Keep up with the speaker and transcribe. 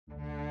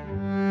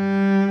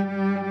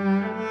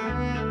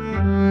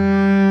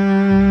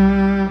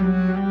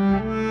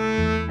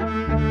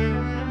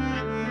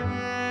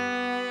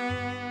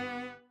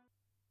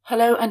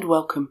Hello and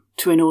welcome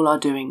to In All Our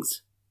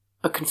Doings,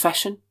 a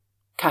confession,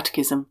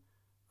 catechism,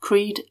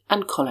 creed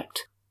and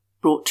collect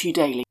brought to you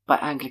daily by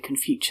Anglican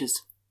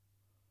Futures.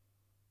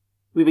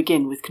 We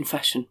begin with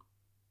confession.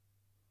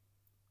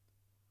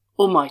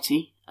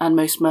 Almighty and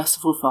most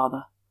merciful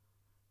Father,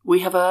 we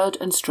have erred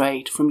and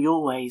strayed from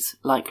your ways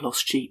like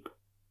lost sheep.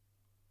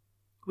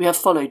 We have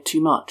followed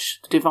too much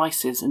the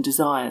devices and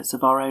desires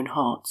of our own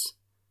hearts.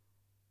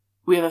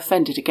 We have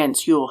offended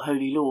against your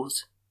holy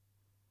laws.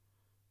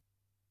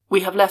 We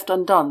have left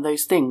undone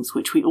those things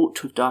which we ought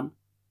to have done,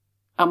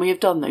 and we have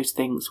done those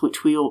things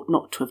which we ought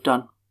not to have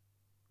done.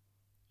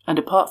 And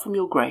apart from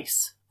your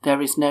grace,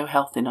 there is no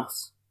health in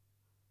us.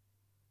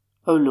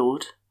 O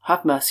Lord,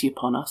 have mercy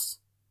upon us.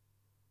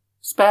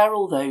 Spare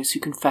all those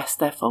who confess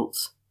their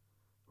faults.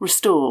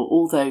 Restore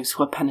all those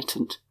who are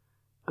penitent,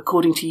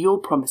 according to your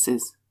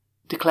promises,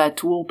 declared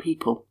to all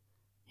people,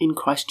 in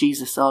Christ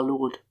Jesus our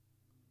Lord.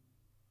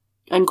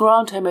 And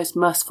grant, O most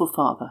merciful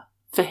Father,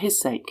 for his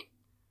sake,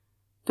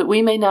 that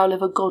we may now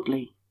live a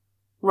godly,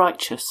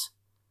 righteous,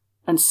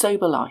 and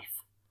sober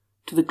life,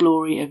 to the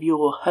glory of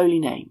your holy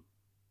name.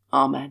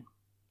 Amen.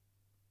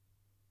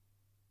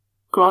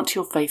 Grant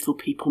your faithful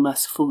people,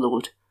 merciful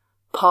Lord,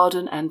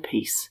 pardon and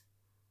peace,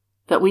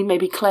 that we may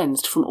be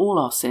cleansed from all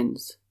our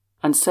sins,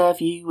 and serve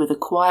you with a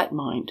quiet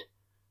mind,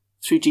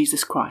 through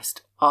Jesus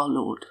Christ our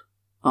Lord.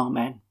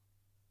 Amen.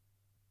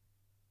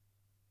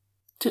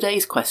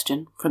 Today's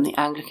question from the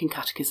Anglican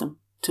Catechism,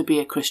 to be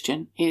a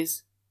Christian,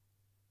 is: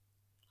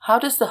 how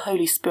does the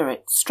Holy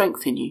Spirit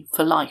strengthen you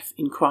for life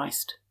in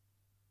Christ?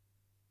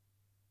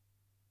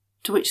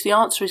 To which the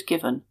answer is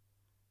given: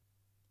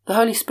 the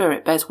Holy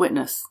Spirit bears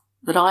witness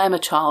that I am a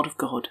child of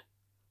God,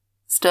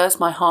 stirs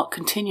my heart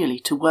continually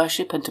to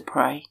worship and to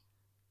pray,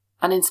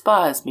 and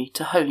inspires me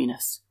to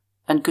holiness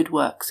and good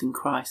works in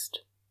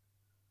Christ.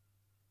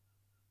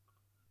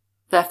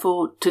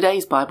 Therefore,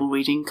 today's Bible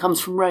reading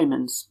comes from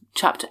Romans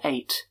chapter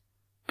 8,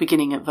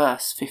 beginning at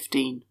verse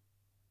 15.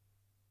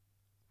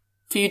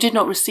 For you did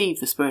not receive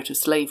the spirit of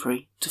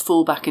slavery to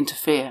fall back into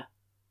fear,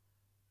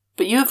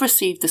 but you have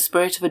received the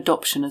spirit of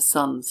adoption as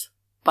sons,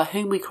 by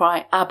whom we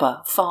cry,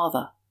 Abba,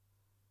 Father.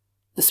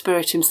 The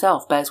Spirit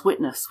himself bears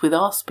witness with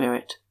our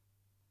spirit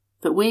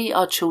that we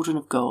are children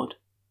of God.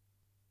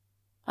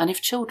 And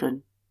if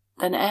children,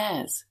 then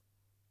heirs,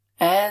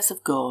 heirs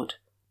of God,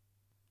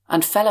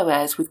 and fellow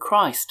heirs with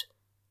Christ,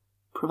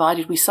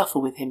 provided we suffer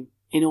with him,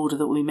 in order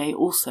that we may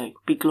also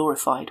be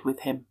glorified with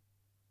him.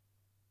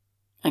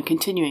 And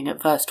continuing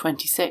at verse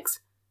 26,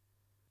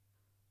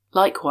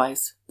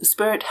 likewise, the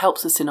Spirit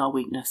helps us in our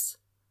weakness,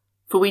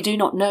 for we do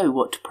not know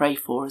what to pray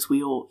for as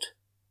we ought.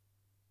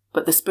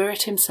 But the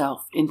Spirit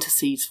himself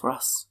intercedes for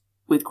us,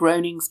 with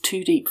groanings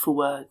too deep for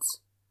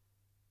words.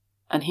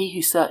 And he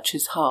who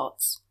searches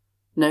hearts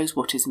knows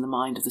what is in the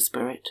mind of the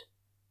Spirit,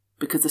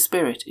 because the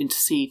Spirit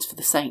intercedes for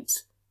the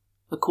saints,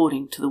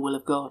 according to the will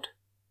of God.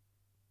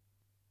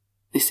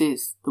 This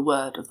is the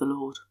word of the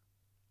Lord.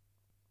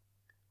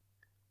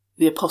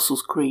 The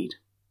Apostles' Creed.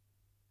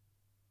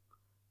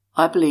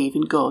 I believe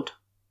in God,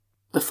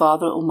 the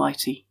Father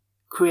Almighty,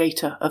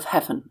 creator of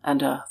heaven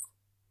and earth.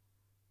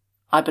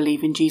 I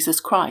believe in Jesus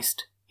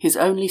Christ, his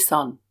only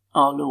Son,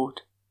 our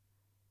Lord.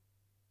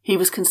 He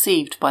was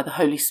conceived by the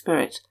Holy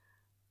Spirit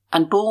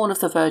and born of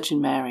the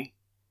Virgin Mary.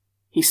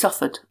 He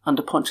suffered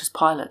under Pontius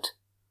Pilate,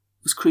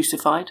 was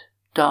crucified,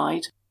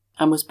 died,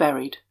 and was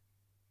buried.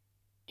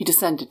 He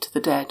descended to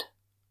the dead.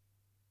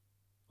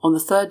 On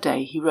the third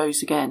day he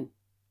rose again.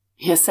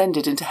 He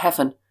ascended into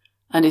heaven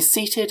and is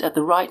seated at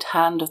the right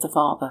hand of the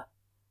Father.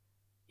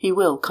 He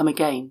will come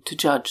again to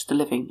judge the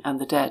living and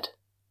the dead.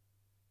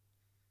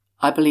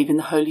 I believe in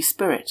the Holy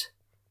Spirit,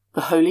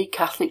 the Holy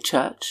Catholic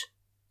Church,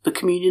 the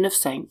communion of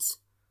saints,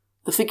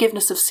 the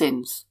forgiveness of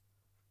sins,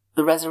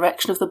 the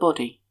resurrection of the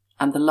body,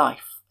 and the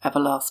life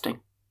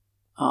everlasting.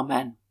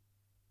 Amen.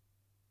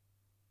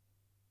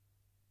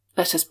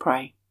 Let us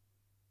pray.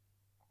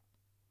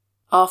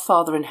 Our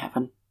Father in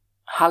heaven,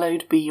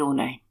 hallowed be your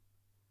name.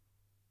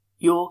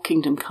 Your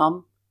kingdom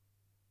come,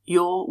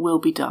 your will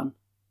be done,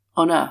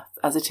 on earth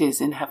as it is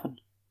in heaven.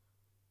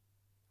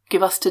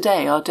 Give us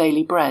today our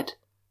daily bread,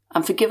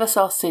 and forgive us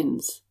our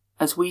sins,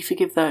 as we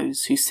forgive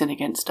those who sin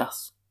against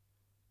us.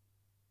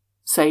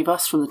 Save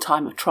us from the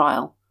time of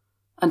trial,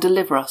 and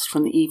deliver us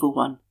from the evil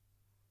one.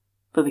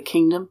 For the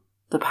kingdom,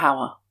 the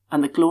power,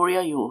 and the glory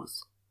are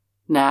yours,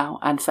 now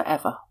and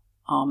forever.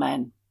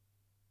 Amen.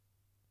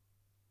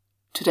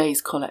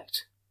 Today's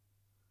Collect.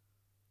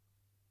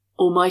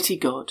 Almighty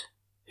God,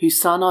 whose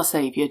Son, our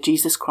Saviour,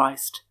 Jesus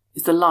Christ,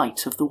 is the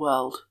light of the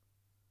world,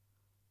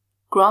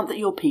 grant that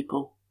your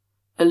people,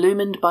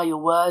 illumined by your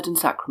word and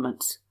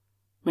sacraments,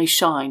 may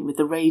shine with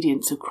the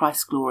radiance of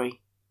Christ's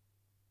glory,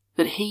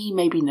 that he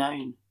may be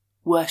known,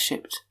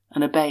 worshipped,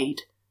 and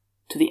obeyed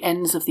to the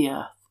ends of the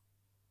earth,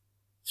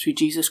 through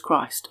Jesus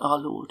Christ our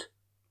Lord,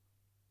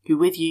 who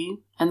with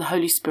you and the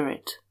Holy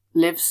Spirit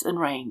lives and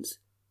reigns,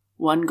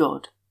 one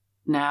God,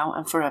 now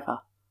and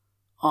forever.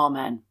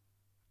 Amen.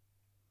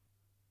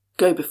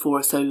 Go before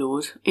us, O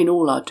Lord, in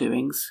all our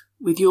doings,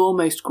 with your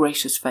most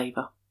gracious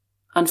favour,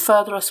 and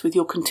further us with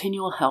your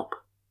continual help,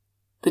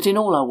 that in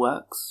all our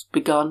works,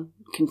 begun,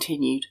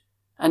 continued,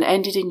 and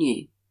ended in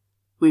you,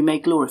 we may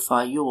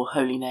glorify your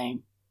holy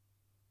name.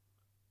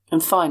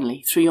 And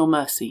finally, through your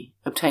mercy,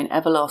 obtain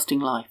everlasting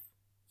life,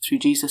 through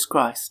Jesus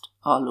Christ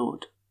our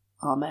Lord.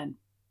 Amen.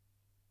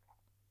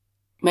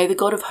 May the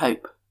God of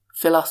hope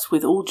fill us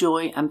with all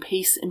joy and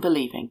peace in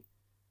believing,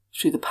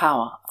 through the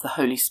power of the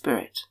Holy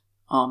Spirit.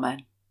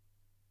 Amen.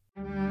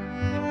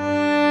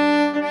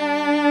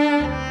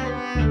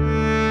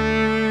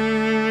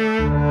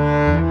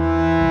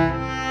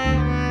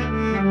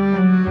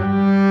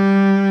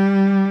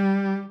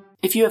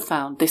 If you have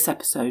found this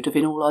episode of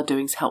In All Our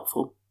Doings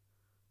helpful,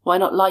 why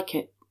not like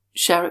it,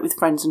 share it with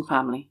friends and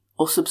family,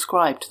 or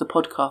subscribe to the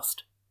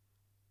podcast?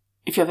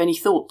 If you have any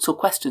thoughts or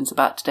questions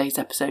about today's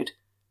episode,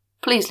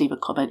 please leave a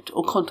comment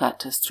or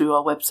contact us through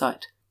our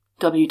website,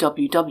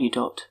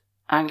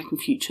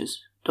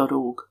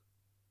 www.anglicanfutures.org.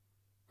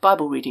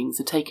 Bible readings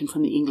are taken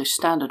from the English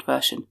Standard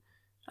Version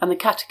and the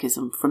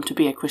Catechism from To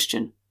Be a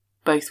Christian,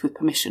 both with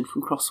permission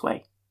from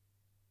Crossway.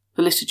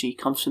 The liturgy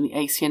comes from the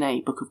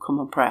ACNA Book of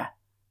Common Prayer,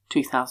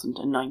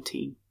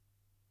 2019.